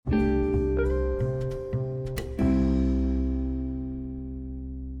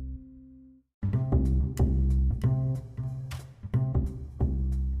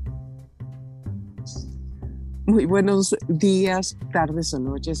Muy buenos días, tardes o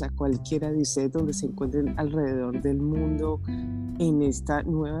noches a cualquiera de ustedes donde se encuentren alrededor del mundo en esta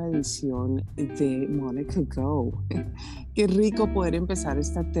nueva edición de Monica Go. Qué rico poder empezar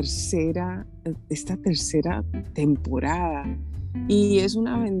esta tercera temporada y es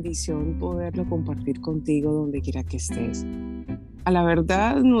una bendición poderlo compartir contigo donde quiera que estés. A la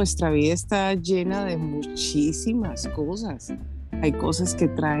verdad, nuestra vida está llena de muchísimas cosas. Hay cosas que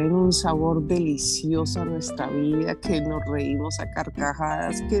traen un sabor delicioso a nuestra vida, que nos reímos a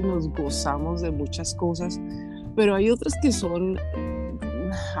carcajadas, que nos gozamos de muchas cosas, pero hay otras que son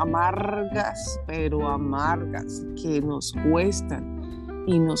amargas, pero amargas, que nos cuestan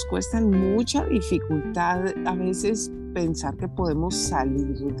y nos cuestan mucha dificultad a veces pensar que podemos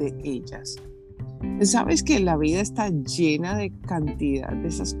salir de ellas. Sabes que la vida está llena de cantidad de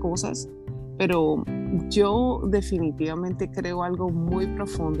esas cosas, pero yo definitivamente creo algo muy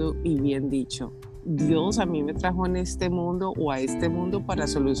profundo y bien dicho. Dios a mí me trajo en este mundo o a este mundo para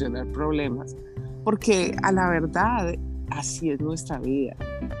solucionar problemas, porque a la verdad así es nuestra vida.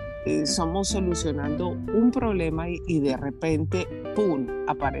 Somos solucionando un problema y de repente, ¡pum!,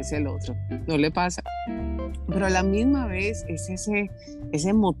 aparece el otro. ¿No le pasa? Pero a la misma vez es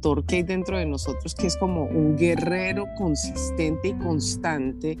ese motor que hay dentro de nosotros que es como un guerrero consistente y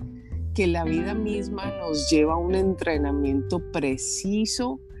constante, que la vida misma nos lleva a un entrenamiento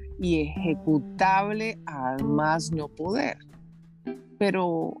preciso y ejecutable a más no poder.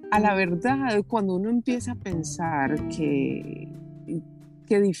 Pero a la verdad, cuando uno empieza a pensar que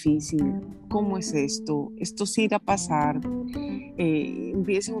qué difícil, ¿cómo es esto? Esto sí irá a pasar.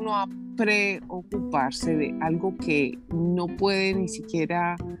 Empieza uno a preocuparse de algo que no puede ni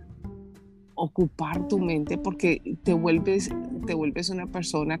siquiera ocupar tu mente porque te vuelves una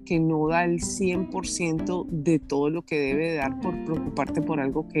persona que no da el 100% de todo lo que debe dar por preocuparte por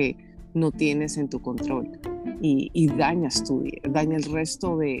algo que no tienes en tu control y dañas tu día, daña el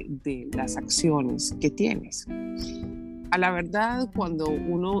resto de las acciones que tienes. A la verdad, cuando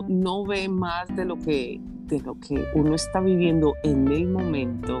uno no ve más de lo que uno está viviendo en el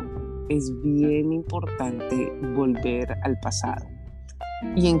momento, es bien importante volver al pasado.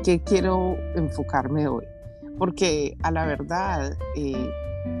 ¿Y en qué quiero enfocarme hoy? Porque a la verdad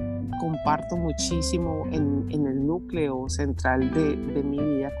comparto muchísimo en el núcleo central de mi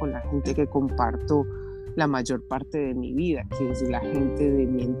vida con la gente que comparto la mayor parte de mi vida, que es la gente de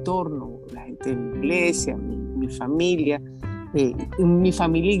mi entorno, la gente de mi iglesia, mi familia, mi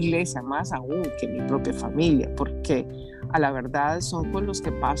familia iglesia más aún que mi propia familia, porque a la verdad son con los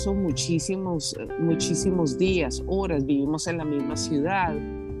que paso muchísimos días, horas. Vivimos en la misma ciudad.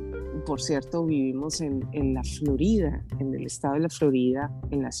 Por cierto, vivimos en la Florida, en el estado de la Florida,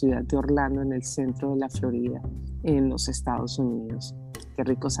 en la ciudad de Orlando, en el centro de la Florida, en los Estados Unidos. Qué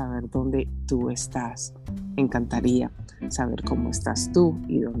rico saber dónde tú estás. Me encantaría saber cómo estás tú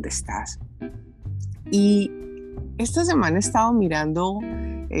y dónde estás. Y esta semana he estado mirando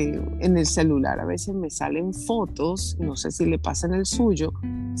en el celular, a veces me salen fotos, no sé si le pasa en el suyo,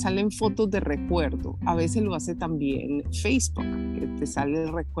 salen fotos de recuerdo. A veces lo hace también Facebook, que te sale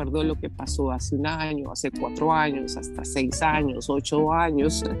el recuerdo de lo que pasó hace un año, hace 4 años, hasta 6 años, 8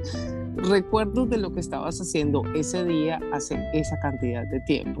 años. Recuerdos de lo que estabas haciendo ese día hace esa cantidad de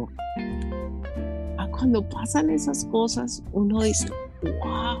tiempo. Cuando pasan esas cosas, uno dice,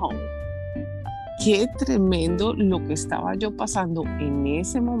 wow, qué tremendo lo que estaba yo pasando en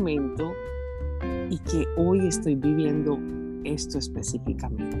ese momento y que hoy estoy viviendo esto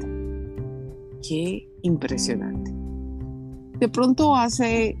específicamente. Qué impresionante. De pronto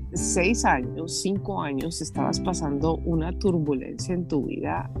hace 6 años, 5 años, estabas pasando una turbulencia en tu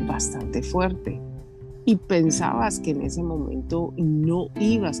vida bastante fuerte y pensabas que en ese momento no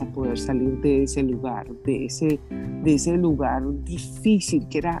ibas a poder salir de ese lugar, de ese lugar difícil,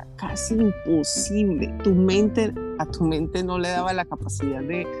 que era casi imposible. A tu mente no le daba la capacidad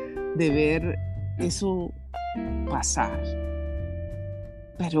de ver eso pasar.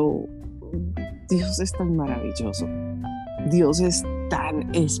 Pero Dios es tan maravilloso, Dios es tan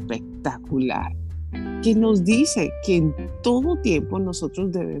espectacular, que nos dice que en todo tiempo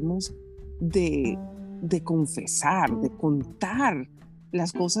nosotros debemos de confesar, de contar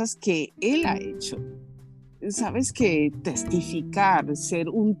las cosas que Él ha hecho. Sabes que testificar, ser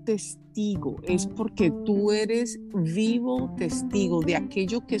un testigo, es porque tú eres vivo testigo de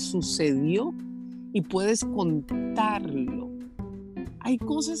aquello que sucedió y puedes contarlo. Hay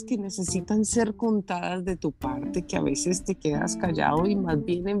cosas que necesitan ser contadas de tu parte, que a veces te quedas callado y más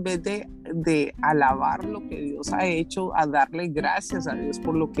bien en vez de alabar lo que Dios ha hecho, a darle gracias a Dios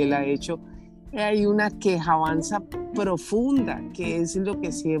por lo que Él ha hecho, hay una quejabanza profunda, que es lo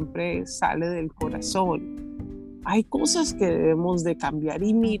que siempre sale del corazón. hay cosas que debemos de cambiar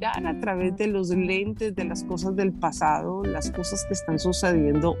y mirar a través de los lentes de las cosas del pasado, las cosas que están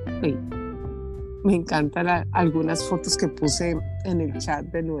sucediendo hoy. Me encantan algunas fotos que puse en el chat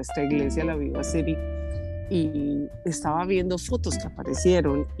de nuestra iglesia, la Viva City, y estaba viendo fotos que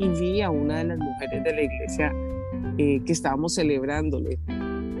aparecieron y vi a una de las mujeres de la iglesia que estábamos celebrándole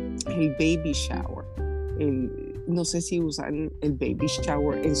el baby shower. No sé si usan el baby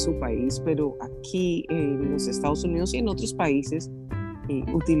shower en su país, pero aquí en los Estados Unidos y en otros países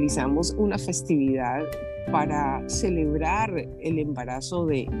utilizamos una festividad para celebrar el embarazo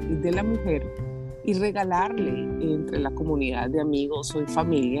de la mujer y regalarle entre la comunidad de amigos o de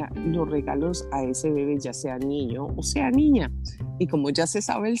familia los regalos a ese bebé, ya sea niño o sea niña. Y como ya se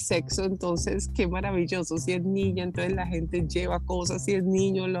sabe el sexo, entonces qué maravilloso. Si es niña, entonces la gente lleva cosas. Si es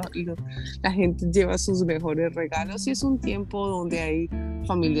niño, la gente lleva sus mejores regalos. Y es un tiempo donde hay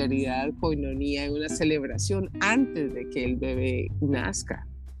familiaridad, coinonía, y una celebración antes de que el bebé nazca.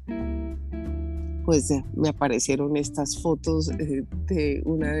 Pues me aparecieron estas fotos de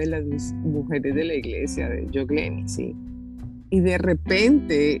una de las mujeres de la iglesia, de Yoglenny, ¿sí? Y de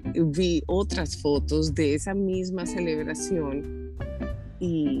repente vi otras fotos de esa misma celebración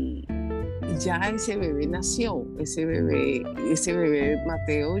y ya ese bebé nació, ese bebé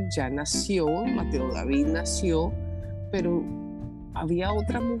Mateo ya nació, Mateo David nació, pero había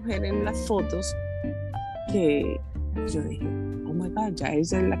otra mujer en las fotos que yo dije, oh my God, ya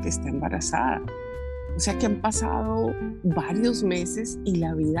ella es la que está embarazada. O sea que han pasado varios meses y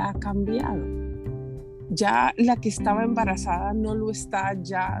la vida ha cambiado. Ya la que estaba embarazada no lo está,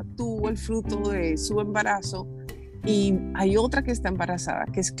 ya tuvo el fruto de su embarazo y hay otra que está embarazada,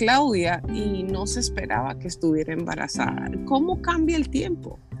 que es Claudia, y no se esperaba que estuviera embarazada. ¿Cómo cambia el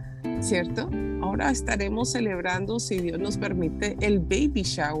tiempo? ¿Cierto? Ahora estaremos celebrando, si Dios nos permite, el baby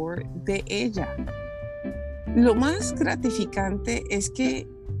shower de ella. Lo más gratificante es que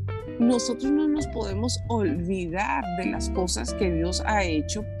nosotros no nos podemos olvidar de las cosas que Dios ha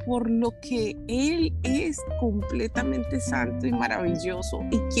hecho, por lo que Él es completamente santo y maravilloso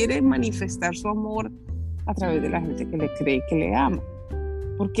y quiere manifestar su amor a través de la gente que le cree y que le ama.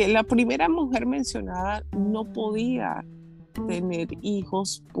 Porque la primera mujer mencionada no podía tener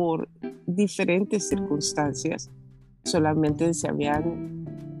hijos por diferentes circunstancias, solamente se habían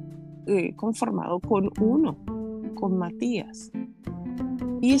conformado con uno, con Matías.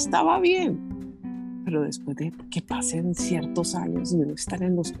 Y estaba bien, pero después de que pasen ciertos años y uno estar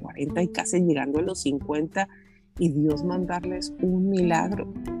en los 40 y casi llegando a los 50 y Dios mandarles un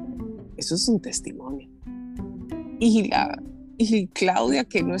milagro, eso es un testimonio. Y Claudia,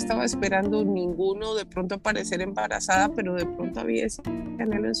 que no estaba esperando ninguno, de pronto aparecer embarazada, pero de pronto había ese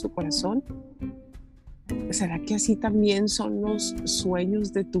anhelo en su corazón. ¿Será que así también son los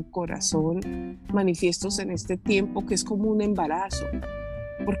sueños de tu corazón manifiestos en este tiempo, que es como un embarazo?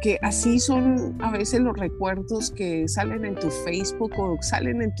 Porque así son a veces los recuerdos que salen en tu Facebook o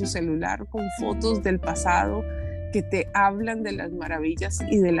salen en tu celular con fotos del pasado que te hablan de las maravillas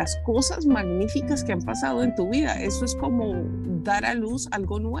y de las cosas magníficas que han pasado en tu vida. Eso es como dar a luz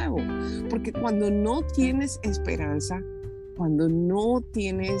algo nuevo, porque cuando no tienes esperanza, cuando no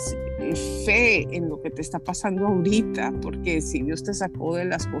tienes fe en lo que te está pasando ahorita, porque si Dios te sacó de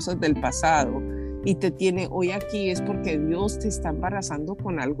las cosas del pasado y te tiene hoy aquí, es porque Dios te está embarazando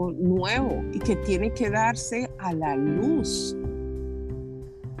con algo nuevo y que tiene que darse a la luz.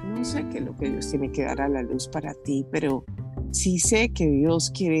 No sé qué es lo que Dios tiene que dar a la luz para ti, pero sí sé que Dios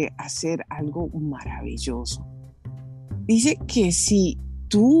quiere hacer algo maravilloso. Dice que si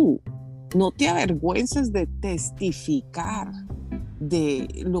tú no te avergüenzas de testificar de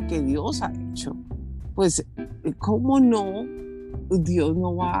lo que Dios ha hecho, pues ¿cómo no? Dios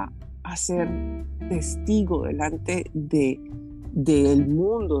no va a ser testigo delante del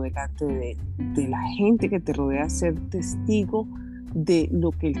mundo, delante de la gente que te rodea, ser testigo de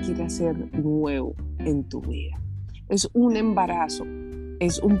lo que Él quiere hacer nuevo en tu vida. Es un embarazo,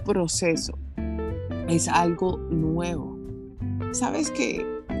 es un proceso, es algo nuevo. ¿Sabes que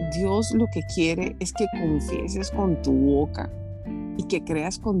Dios lo que quiere es que confieses con tu boca y que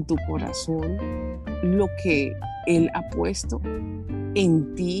creas con tu corazón lo que Él ha puesto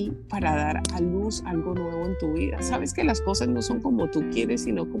en ti para dar a luz algo nuevo en tu vida? Sabes que las cosas no son como tú quieres,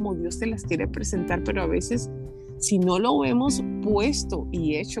 sino como Dios te las quiere presentar, pero a veces si no lo vemos puesto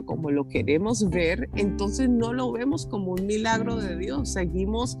y hecho como lo queremos ver, entonces no lo vemos como un milagro de Dios.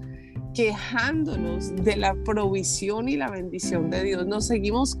 Seguimos quejándonos de la provisión y la bendición de Dios. Nos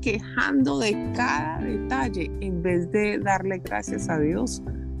seguimos quejando de cada detalle en vez de darle gracias a Dios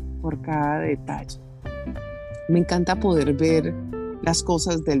por cada detalle. Me encanta poder ver las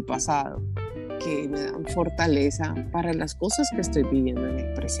cosas del pasado que me dan fortaleza para las cosas que estoy viviendo en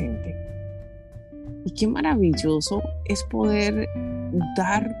el presente. Y qué maravilloso es poder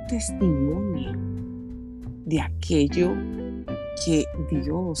dar testimonio de aquello que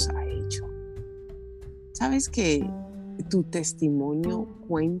Dios ha hecho. Sabes que tu testimonio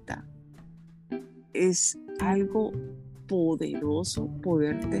cuenta. Es algo poderoso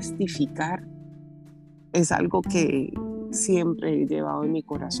poder testificar. Es algo que siempre he llevado en mi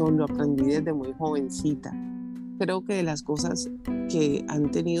corazón, lo aprendí desde muy jovencita. Creo que de las cosas que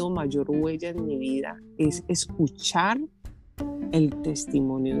han tenido mayor huella en mi vida es escuchar el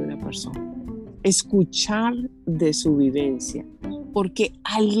testimonio de una persona, escuchar de su vivencia, porque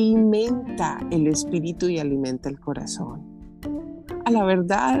alimenta el espíritu y alimenta el corazón. A la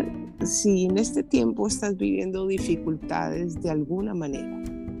verdad, si en este tiempo estás viviendo dificultades de alguna manera,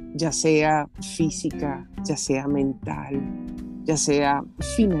 ya sea física, ya sea mental, ya sea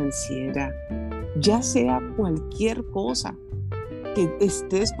financiera, ya sea cualquier cosa que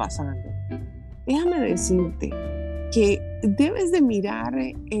estés pasando, déjame decirte que debes de mirar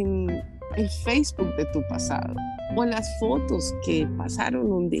en el Facebook de tu pasado o en las fotos que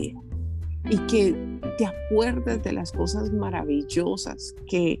pasaron un día y que te acuerdes de las cosas maravillosas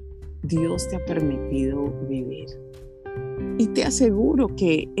que Dios te ha permitido vivir. Y te aseguro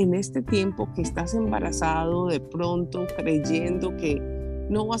que en este tiempo que estás embarazado, de pronto creyendo que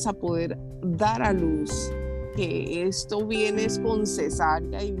no vas a poder dar a luz, que esto viene con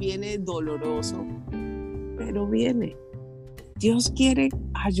cesárea y viene doloroso, pero viene. Dios quiere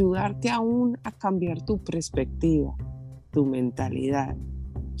ayudarte aún a cambiar tu perspectiva, tu mentalidad.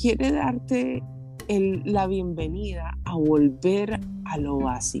 Quiere darte la bienvenida a volver a lo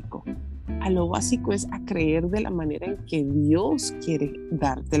básico. A lo básico es a creer de la manera en que Dios quiere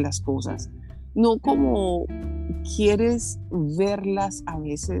darte las cosas, no como quieres verlas a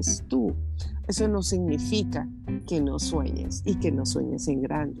veces tú. Eso no significa que no sueñes y que no sueñes en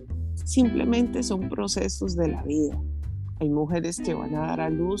grande. Simplemente son procesos de la vida. Hay mujeres que van a dar a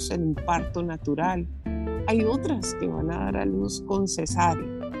luz en un parto natural. Hay otras que van a dar a luz con cesárea,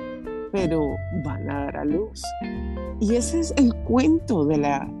 pero van a dar a luz. Y ese es el cuento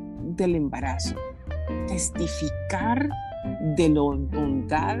del embarazo. Testificar de las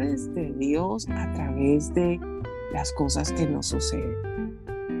bondades de Dios a través de las cosas que nos suceden.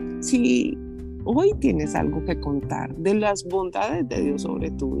 Si hoy tienes algo que contar de las bondades de Dios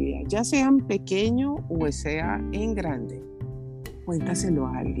sobre tu vida, ya sea en pequeño o sea en grande, cuéntaselo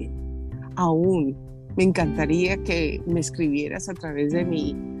a alguien. Aún me encantaría que me escribieras a través de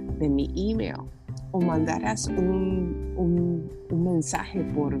mi email o mandaras un mensaje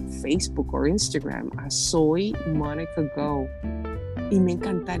por Facebook o Instagram a Soy Monica Go. Y me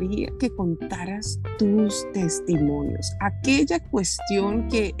encantaría que contaras tus testimonios, aquella cuestión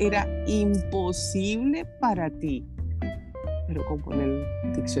que era imposible para ti. Pero como en el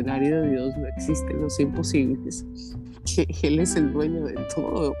diccionario de Dios no existen los imposibles, que Él es el dueño de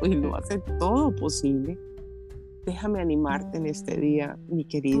todo y lo hace todo posible. Déjame animarte en este día, mi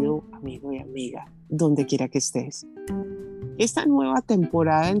querido amigo y amiga, donde quiera que estés. Esta nueva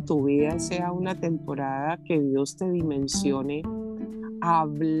temporada en tu vida sea una temporada que Dios te dimensione a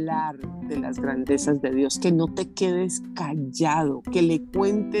hablar de las grandezas de Dios, que no te quedes callado, que le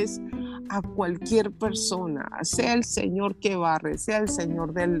cuentes a cualquier persona, sea el señor que barre, sea el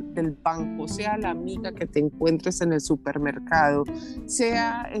señor del banco, sea la amiga que te encuentres en el supermercado,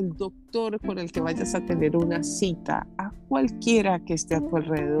 sea el doctor con el que vayas a tener una cita, a cualquiera que esté a tu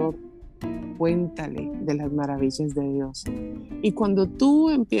alrededor. Cuéntale de las maravillas de Dios. Y cuando tú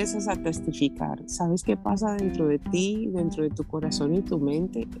empiezas a testificar, ¿sabes qué pasa dentro de ti, dentro de tu corazón y tu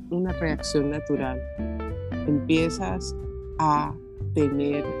mente? Una reacción natural. Empiezas a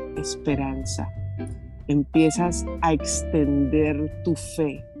tener esperanza. Empiezas a extender tu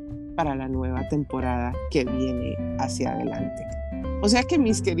fe para la nueva temporada que viene hacia adelante. O sea que,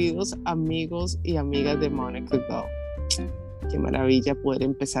 mis queridos amigos y amigas de Monica Go, qué maravilla poder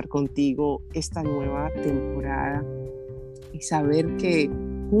empezar contigo esta nueva temporada y saber que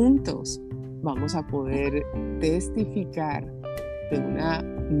juntos vamos a poder testificar de una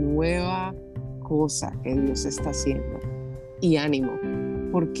nueva cosa que Dios está haciendo. Y ánimo,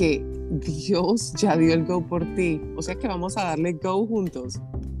 porque Dios ya dio el go por ti. O sea que vamos a darle go juntos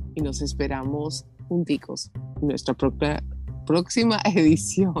y nos esperamos junticos en nuestra próxima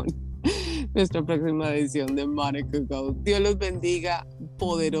edición. Nuestra próxima edición de Monica Go. Dios los bendiga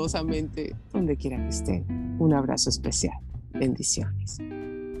poderosamente donde quiera que estén. Un abrazo especial. Bendiciones.